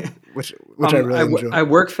 which I really enjoy. I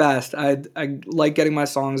work fast. I like getting my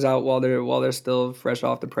songs out while they're still fresh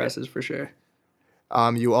off the presses for sure.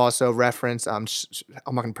 You also reference I'm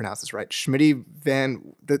not gonna pronounce this right. Schmitty Van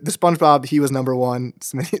the SpongeBob. He was number one.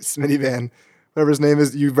 Smitty Van, whatever his name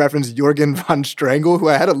is. You referenced Jorgen von Strangle, who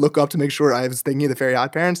I had to look up to make sure I was thinking of the Fairy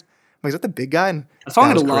Odd Parents. I'm like, is that the big guy? And That song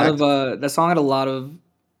that had was correct. that song had a lot of Was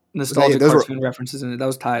that, yeah, nostalgic those were cartoon references in it. That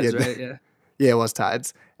was yeah, Tides, right? Yeah. yeah, it was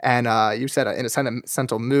Tides. And you said in a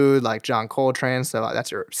sentimental mood like John Coltrane. So that's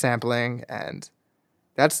your sampling, and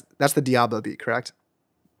that's the Diablo beat, correct?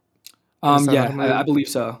 In a Yeah, sentimental I mood. believe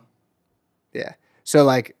so. Yeah. So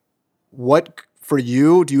like, what for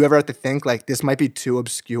you? Do you ever have to think like this might be too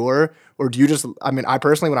obscure, or do you just? I mean, I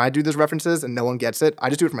personally, when I do these references and no one gets it, I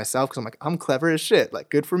just do it for myself because I'm like, I'm clever as shit. Like,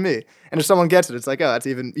 good for me. And if someone gets it, it's like, oh, that's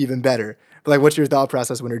even better. But like, what's your thought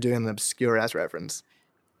process when you're doing an obscure ass reference?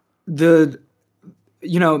 The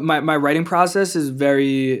my writing process is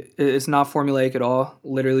it's not formulaic at all.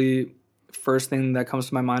 Literally, first thing that comes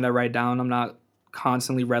to my mind, I write down. I'm not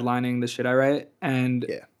constantly redlining the shit I write, and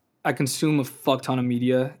Yeah. I consume a fuck ton of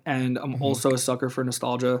media, and I'm Mm-hmm. also a sucker for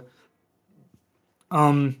nostalgia.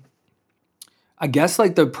 Um, I guess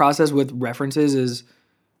like the process with references is,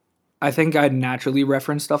 I think I naturally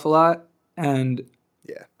reference stuff a lot, and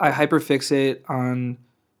Yeah. I hyperfixate on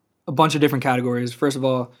a bunch of different categories. First of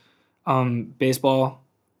all, baseball,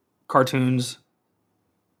 cartoons,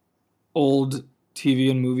 old TV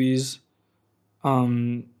and movies,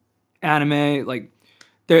 um, anime. Like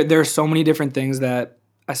there are so many different things that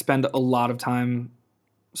I spend a lot of time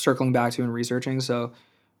circling back to and researching. So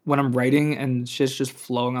when I'm writing and shit's just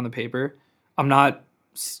flowing on the paper, I'm not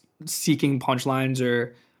seeking punchlines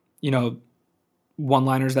or you know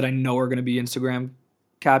one-liners that I know are going to be Instagram Yeah.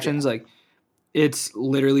 captions. Like it's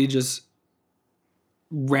literally just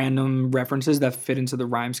random references that fit into the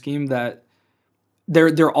rhyme scheme that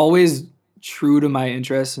they're always true to my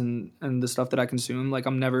interests and the stuff that I consume. Like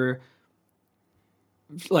I'm never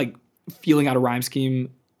like feeling out a rhyme scheme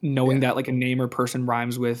knowing Yeah. that like a name or person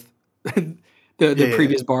rhymes with the Yeah. Yeah.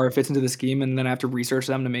 previous bar fits into the scheme, and then I have to research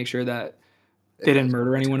them to make sure that they It didn't goes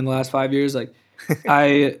murder into anyone in it. the last 5 years. Like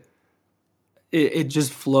I it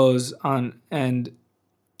just flows on, and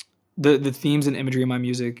the themes and imagery of my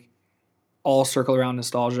music all circle around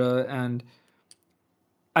nostalgia, and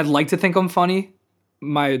I'd like to think I'm funny.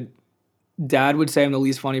 My dad would say I'm the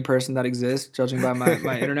least funny person that exists, judging by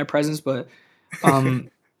my internet presence. But um,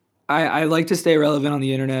 I like to stay relevant on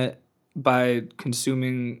the internet by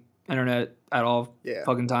consuming internet at all Yeah.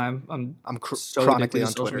 fucking time. I'm I'm so addicted chronically to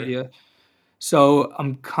on social Twitter. media. So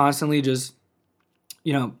I'm constantly just,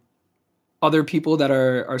 you know, other people that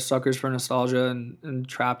are suckers for nostalgia and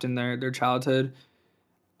trapped in their childhood.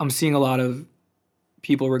 I'm seeing a lot of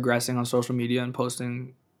people regressing on social media and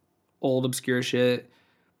posting old obscure shit.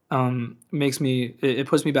 It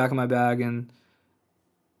puts me back in my bag, and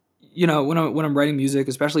when I'm writing music,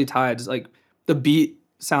 especially Tides, like the beat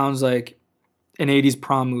sounds like an 80s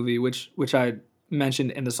prom movie, which I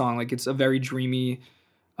mentioned in the song. Like it's a very dreamy,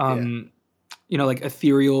 Yeah. um, like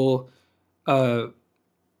ethereal, uh,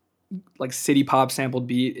 like city pop sampled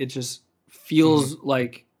beat. It just Hmm. feels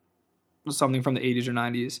like something from the 80s or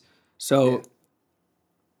 90s. Yeah. So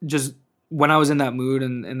just when I was in that mood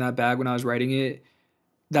and in that bag when I was writing it,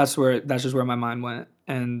 that's just where my mind went.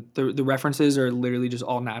 And the references are literally just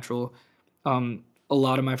all natural. A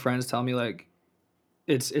lot of my friends tell me like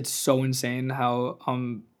it's so insane how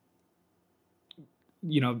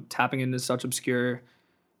tapping into such obscure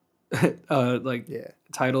like Yeah.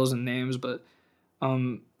 titles and names, but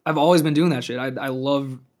I've always been doing that shit. I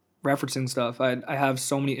love referencing stuff. I have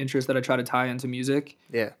so many interests that I try to tie into music,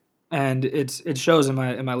 Yeah. and it shows in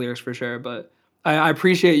my lyrics for sure. But I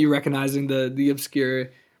appreciate you recognizing the obscure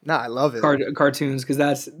No, I love it. cartoons, because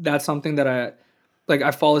that's something that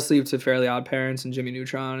I fall asleep to Fairly Odd Parents and Jimmy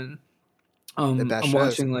Neutron, and The best I'm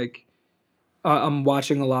shows. watching I'm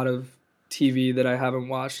watching a lot of TV that I haven't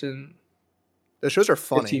watched in Those shows are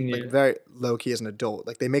funny, 15 like years. very low key as an adult.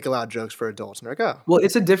 Like they make a lot of jokes for adults, and they're like, oh, Well,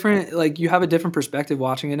 it's a different, like, you have a different perspective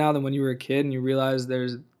watching it now than when you were a kid, and you realize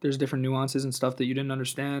there's different nuances and stuff that you didn't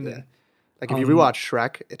understand, yeah. and Like if you um rewatch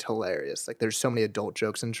Shrek, it's hilarious. Like there's so many adult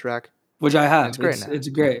jokes in Shrek, which I and it's have. great It's now. it's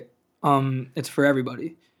great. It's for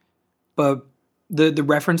everybody. But the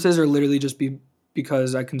references are literally just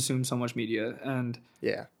because I consume so much media, and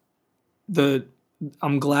Yeah.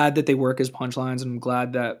 I'm glad that they work as punchlines, and I'm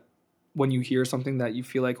glad that when you hear something that you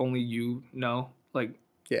feel like only you know, like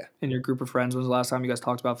Yeah. in your group of friends, when was the last time you guys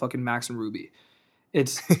talked about fucking Max and Ruby?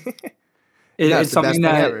 It's No, it's it's the best something thing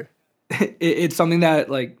that ever. it's something that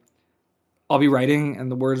like I'll be writing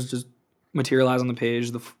and the words just materialize on the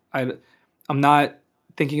page. I'm not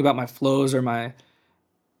thinking about my flows or my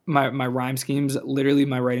rhyme schemes. Literally,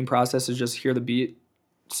 my writing process is just hear the beat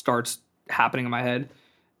starts happening in my head,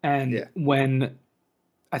 and Yeah. when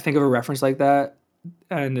I think of a reference like that,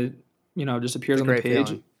 and it just It's appears a on the great page,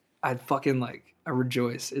 feeling. I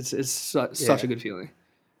rejoice. It's such Yeah. a good feeling.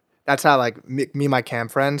 That's how like me and my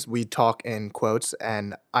camp friends, we talk in quotes,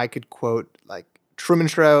 and I could quote like Truman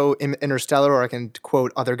Show, Interstellar, or I can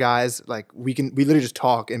quote other guys. Like we literally just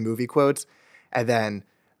talk in movie quotes, and then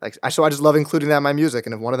like so I just love including that in my music.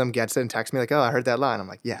 And if one of them gets it and texts me like, "Oh, I heard that line," I'm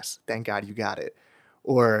like, "Yes, thank God you got it."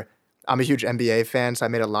 Or I'm a huge NBA fan, so I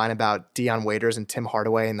made a line about Deion Waiters and Tim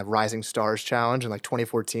Hardaway in the Rising Stars Challenge in like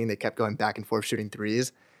 2014. They kept going back and forth shooting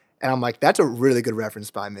threes, and I'm like, "That's a really good reference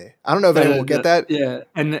by me." I don't know if anyone will get that, Yeah,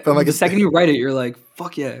 and but I'm like, the second you write it, you're like,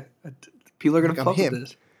 "Fuck yeah, people are gonna like I'm fuck with him.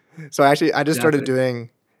 this." So I just started Exactly. doing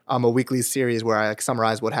a weekly series where I like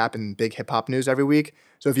summarize what happened in big hip hop news every week.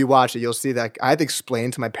 So if you watch it, you'll see that I had to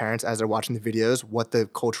explain to my parents as they're watching the videos what the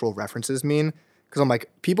cultural references mean. Because I'm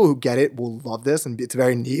like, people who get it will love this, and it's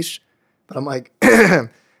very niche. But I'm like, trying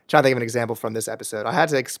to think of an example from this episode. I had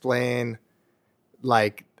to explain,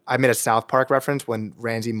 like, I made a South Park reference when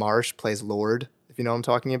Randy Marsh plays Lord, if you know what I'm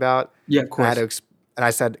talking about. Yeah, of And I had course. to, and I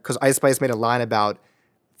said, because Ice Spice made a line about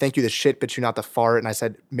thank you the shit, but you're not the fart. And I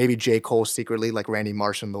said, maybe J. Cole secretly, like Randy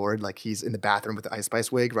Marsh and Lord, like he's in the bathroom with the Ice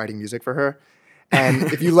Spice wig writing music for her. And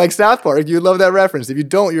if you like South Park, you love that reference. If you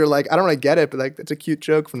don't, you're like, I don't really get it, but like that's a cute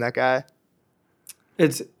joke from that guy.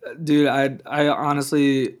 It's dude. I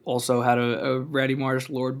honestly also had a Randy Marsh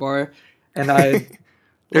Lord bar, and there's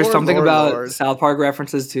Lord, something Lord, about Lord. South Park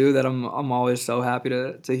references too that I'm always so happy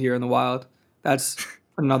to hear in the wild. That's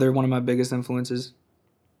another one of my biggest influences.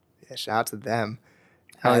 Yeah, shout out to them.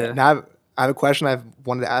 Hell yeah. Now I have a question I've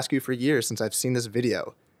wanted to ask you for years since I've seen this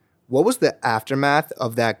video. What was the aftermath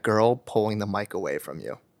of that girl pulling the mic away from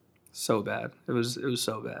you? So bad. It was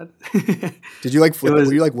so bad. Did you like It flip? Were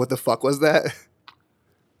was you like, what the fuck was that?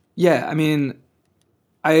 yeah, I mean,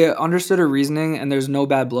 I understood her reasoning and there's no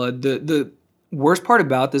bad blood. The worst part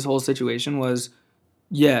about this whole situation was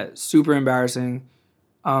yeah, super embarrassing.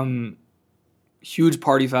 Um Huge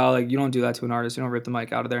party foul. Like you don't do that to an artist. You don't rip the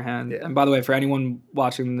mic out of their hand. Yeah, And by the way, for anyone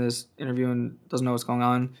watching this interview and doesn't know what's going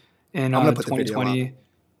on in I'm gonna put the video up 2020,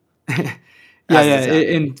 yeah, as yeah. this happened.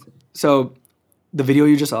 And so the video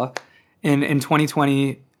you just saw in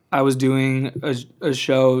 2020, I was doing a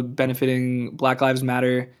show benefiting Black Lives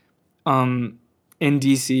Matter um, in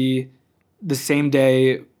DC. The same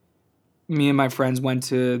day, me and my friends went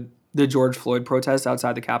to the George Floyd protest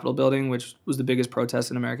outside the Capitol building, which was the biggest protest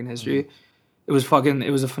in American history. It was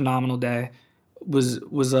a phenomenal day. Was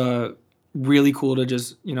really cool to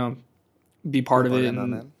just, be Be a part of part of it that and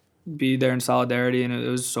moment. be there in solidarity, and it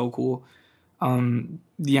was so cool.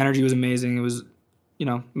 The energy was amazing. It was,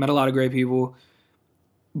 met a lot of great people.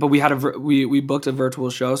 But we had we booked a virtual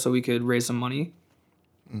show so we could raise some money,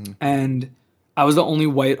 Mhm. and I was the only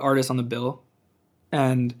white artist on the bill,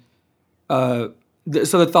 and uh,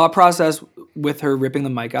 so the thought process with her ripping the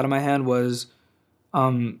mic out of my hand was,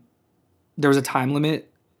 there was a time limit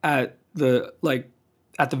at the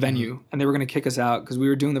venue, and they were going to kick us out because we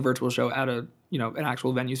were doing the virtual show at an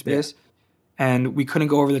actual venue Yeah. space, and we couldn't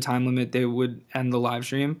go over the time limit. They would end the live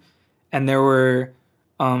stream, and there were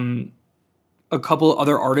a couple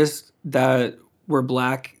other artists that were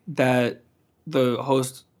black that the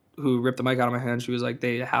host who ripped the mic out of my hand, she was like,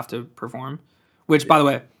 they have to perform, which by Yeah. the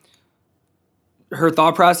way, her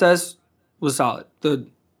thought process was solid.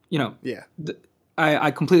 Yeah. The,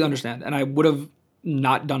 I completely understand, and I would have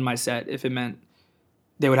not done my set if it meant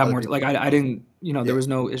they would have Other more. people. Like I didn't, there Yeah. was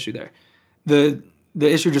no issue there. The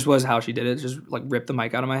issue just was how she did it. Just like ripped the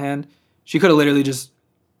mic out of my hand. She could have literally just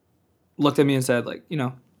looked at me and said like,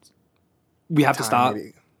 we have to Time stop.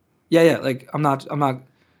 maybe. Yeah, yeah. Like I'm not.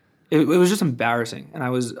 It was just embarrassing, and I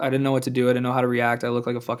didn't know what to do. I didn't know how to react. I looked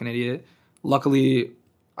like a fucking idiot. Luckily,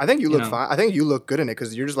 I think you you look know, fine. I think you look good in it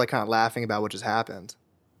because you're just like kind of laughing about what just happened,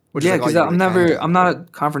 which is yeah, like all because you really can I'm do.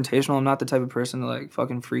 not confrontational. I'm not the type of person to like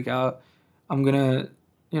fucking freak out. I'm gonna,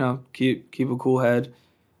 keep a cool head.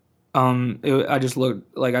 I just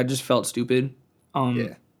looked like I just felt stupid.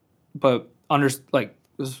 Yeah. But like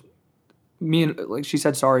it was me and like she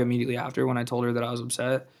said sorry immediately after when I told her that I was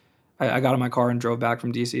upset. I got in my car and drove back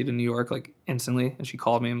from DC to New York like instantly, and she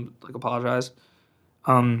called me and like apologized.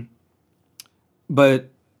 Um, but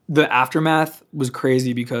the aftermath was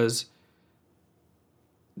crazy because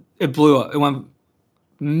it blew up. It went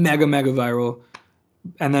mega viral,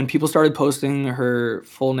 and then people started posting her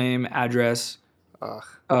full name, address,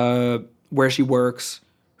 Ugh. where she works,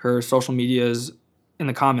 her social medias in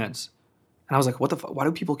the comments, and I was like, "What the fuck? Why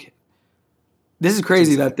do people? This is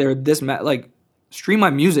crazy that they're this like stream my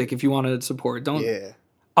music if you want to support. Don't. Yeah.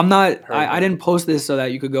 I'm not. Heard I that. didn't post this so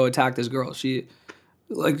that you could go attack this girl. She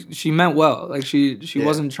meant well. Like she Yeah.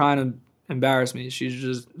 wasn't trying to embarrass me. She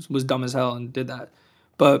just was dumb as hell and did that.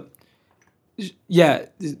 But yeah,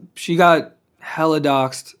 she got hella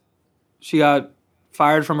doxxed. She got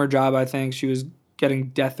fired from her job. I think she was getting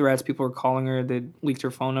death threats. People were calling her. They leaked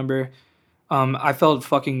her phone number. I felt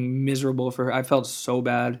fucking miserable for her. I felt so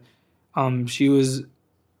bad.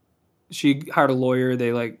 She hired a lawyer.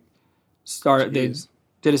 They like they Jeez.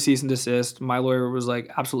 did a cease and desist. My lawyer was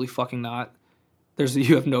like, absolutely fucking not.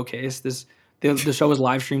 You have no case. The show was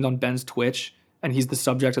live streamed on Ben's Twitch, and he's the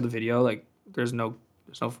subject of the video. Like, there's no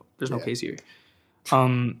Yeah. case here.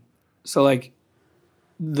 So like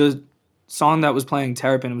the song that was playing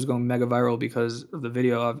Terrapin was going mega viral because of the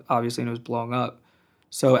video, obviously, and it was blowing up.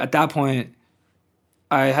 So at that point,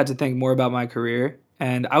 I had to think more about my career,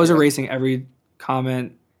 and I was Yeah. erasing every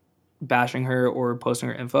comment bashing her or posting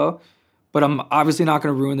her info. But I'm obviously not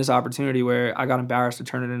going to ruin this opportunity where I got embarrassed to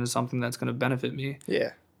turn it into something that's going to benefit me.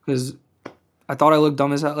 Yeah. Because I thought I looked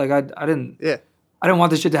dumb as hell. Like I didn't Yeah. want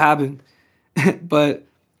this shit to happen. But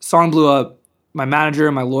song blew up. My manager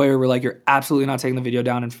and my lawyer were like, "You're absolutely not taking the video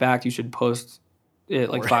down. In fact, you should post it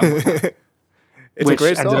like 5 more times." It's Which a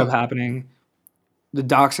great ended song. up happening. The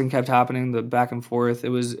doxing kept happening, the back and forth. It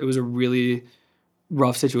was a really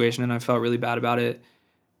rough situation, and I felt really bad about it.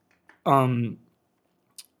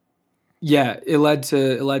 Yeah, it led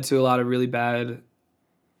to a lot of really bad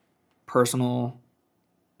personal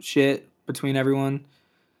shit between everyone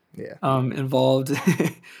Yeah. involved,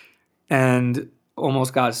 and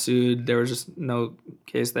almost got sued. There was just no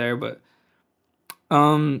case there, but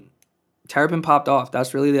Terrapin popped off.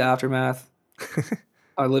 That's really the aftermath.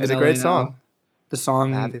 I live It's in a LA great now. song. The I'm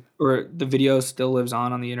song happy. or the video still lives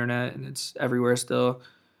on the internet, and it's everywhere still.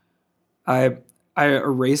 I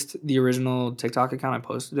erased the original TikTok account I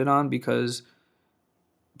posted it on because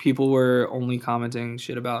people were only commenting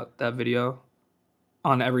shit about that video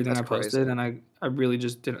on everything That's I crazy. posted, and I really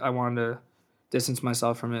just didn't. I wanted to distance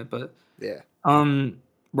myself from it, but Yeah.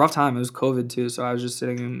 rough time. It was COVID too, so I was just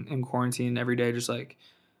sitting in quarantine every day, just like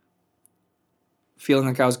feeling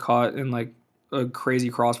like I was caught in like a crazy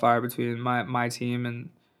crossfire between my team and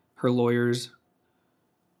her lawyers.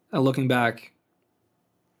 And looking back,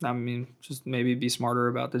 I mean, just maybe be smarter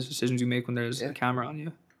about the decisions you make when there's Yeah. a camera on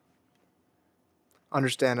you.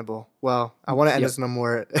 Understandable. Well, I want to end Yep. this on a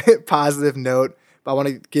more positive note, but I want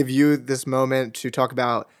to give you this moment to talk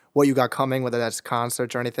about what you got coming, whether that's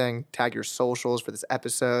concerts or anything. Tag your socials for this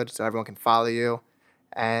episode so everyone can follow you.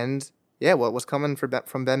 And yeah, what's coming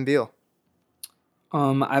from Ben Beal?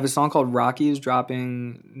 I have a song called Rockies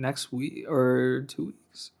dropping next week or 2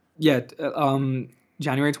 weeks. Yeah,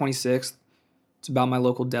 January 26th. It's about my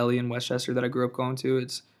local deli in Westchester that I grew up going to.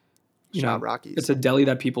 It's Shout Rockies. it's a deli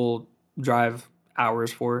that people drive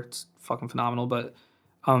hours for. It's fucking phenomenal. But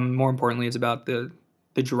more importantly, it's about the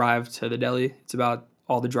drive to the deli. It's about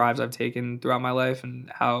all the drives I've taken throughout my life and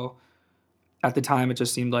how at the time it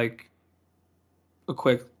just seemed like a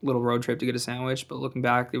quick little road trip to get a sandwich. But looking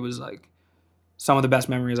back, it was like some of the best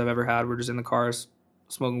memories I've ever had were just in the cars,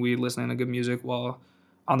 smoking weed, listening to good music while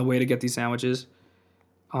on the way to get these sandwiches.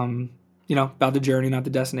 About the journey, not the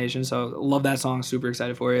destination. So love that song. Super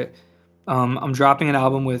excited for it. I'm dropping an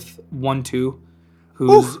album with 1-2,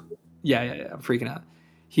 who's Whew. yeah, I'm freaking out.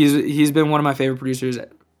 He's been one of my favorite producers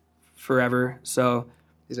forever. So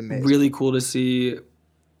He's amazing. really cool to see,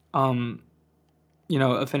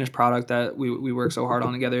 a finished product that we work so hard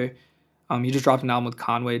on together. He just dropped an album with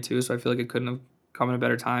Conway too, so I feel like it couldn't have come at a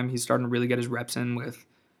better time. He's starting to really get his reps in with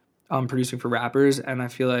producing for rappers, and I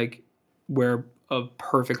feel like we're a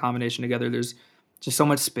perfect combination together. There's just so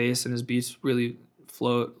much space, and his beats really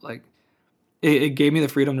float. Like it gave me the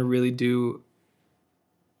freedom to really do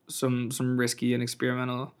some risky and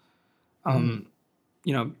experimental,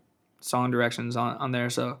 song directions on there.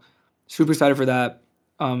 So super excited for that.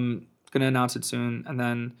 Gonna announce it soon, and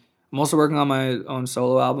then I'm also working on my own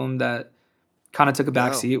solo album that kind of took a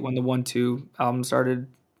back Go. seat when the 1-2 album started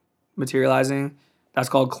materializing. That's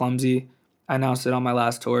called Clumsy. I announced it on my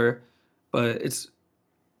last tour, but it's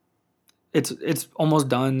almost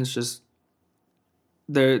done. It's just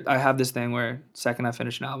there. I have this thing where second I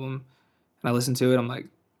finish an album, and I listen to it, I'm like,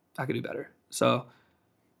 I could do better. So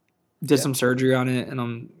did some surgery on it, and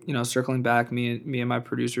I'm, you know, circling back. Me and my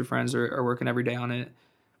producer friends are working every day on it.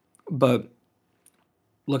 But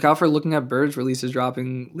look out for Looking at Birds releases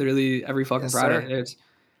dropping literally every fucking Yes, Friday. sir. It's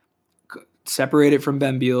separated from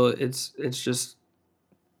Ben Beal. It's just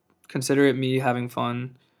consider it me having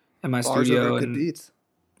fun in my Bars studio over good and beats.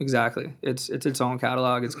 exactly. It's its own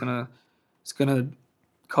catalog. It's gonna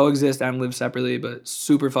coexist and live separately, but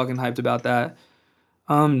super fucking hyped about that.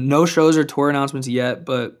 No shows or tour announcements yet,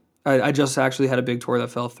 but I just actually had a big tour that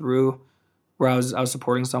fell through where I was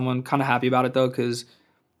supporting someone. Kind of happy about it though, because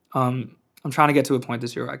I'm trying to get to a point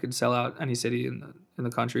this year where I could sell out any city in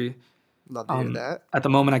the country. Love to hear that. At the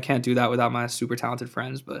moment, I can't do that without my super talented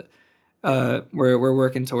friends, but we're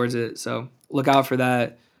working towards it. So look out for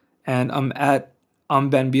that. And I'm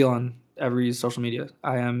Ben Beal on every social media.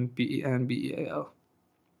 I am BENBEAO.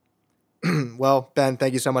 Well, Ben,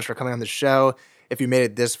 thank you so much for coming on the show. If you made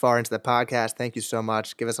it this far into the podcast, thank you so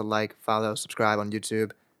much. Give us a like, follow, subscribe on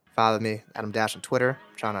YouTube. Follow me, Adam Dash, on Twitter.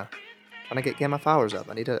 I'm trying to get my followers up.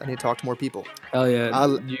 I need to talk to more people. Hell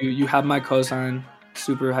yeah! You have my cosign.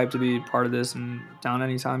 Super hyped to be part of this, and down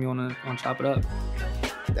anytime you wanna chop it up.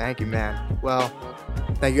 Thank you, man. Well,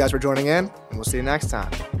 thank you guys for joining in, and we'll see you next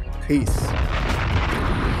time. Peace.